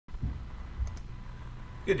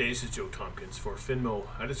Good day, this is Joe Tompkins for Finmo.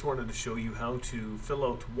 I just wanted to show you how to fill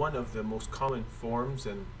out one of the most common forms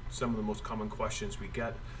and some of the most common questions we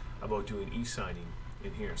get about doing e-signing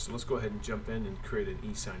in here. So let's go ahead and jump in and create an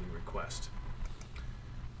e-signing request.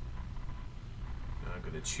 Now I'm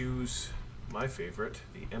going to choose my favorite,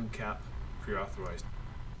 the MCAP pre-authorized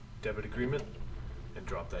debit agreement, and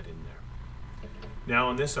drop that in there. Now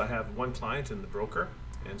on this I have one client and the broker,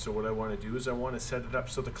 and so what I want to do is I want to set it up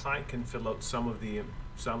so the client can fill out some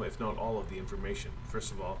if not all of the information.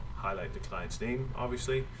 First of all, highlight the client's name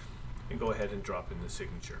obviously and go ahead and drop in the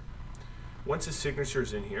signature. Once the signature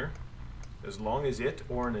is in here, as long as it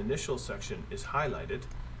or an initial section is highlighted,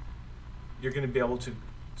 you're going to be able to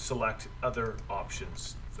select other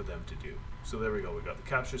options for them to do. So there we go, we got the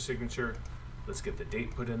capture signature. Let's get the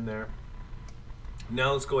date put in there.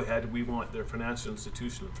 Now let's go ahead, we want their financial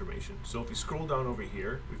institution information. So if you scroll down over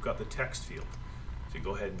here, we've got the text field. So you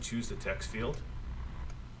go ahead and choose the text field.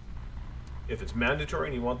 If it's mandatory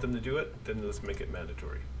and you want them to do it, then let's make it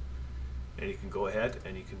mandatory. And you can go ahead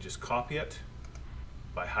and you can just copy it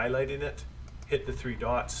by highlighting it, hit the three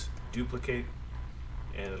dots, duplicate,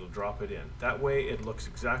 and it'll drop it in. That way it looks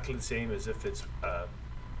exactly the same as if it's a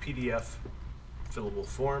PDF fillable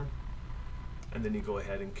form. And then you go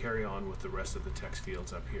ahead and carry on with the rest of the text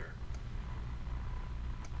fields up here.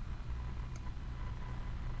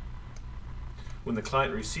 When the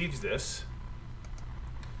client receives this,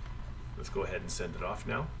 let's go ahead and send it off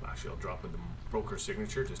now. Actually, I'll drop in the broker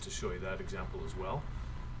signature just to show you that example as well.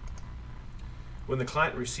 When the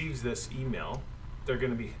client receives this email, they're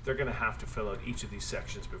going to have to fill out each of these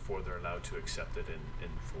sections before they're allowed to accept it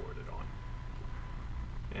and forward it on.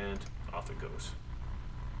 And off it goes.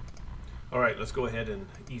 All right, let's go ahead and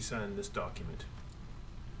e-sign this document.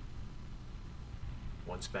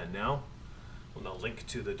 OneSpan now. We'll now link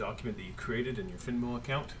to the document that you created in your Finmo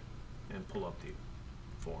account and pull up the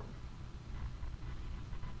form.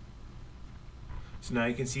 So now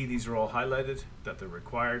you can see these are all highlighted, that they're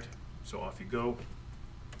required. So off you go.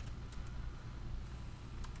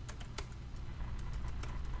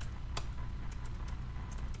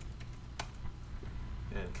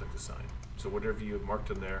 And click the sign. So whatever you have marked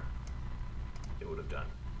in there, it would have done.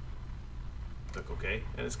 Click OK,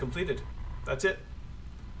 and it's completed. That's it.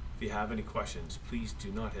 If you have any questions, please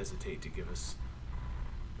do not hesitate to give us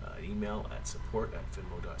an email at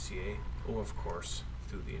support@finmo.ca or of course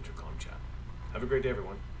through the intercom chat. Have a great day,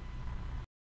 everyone.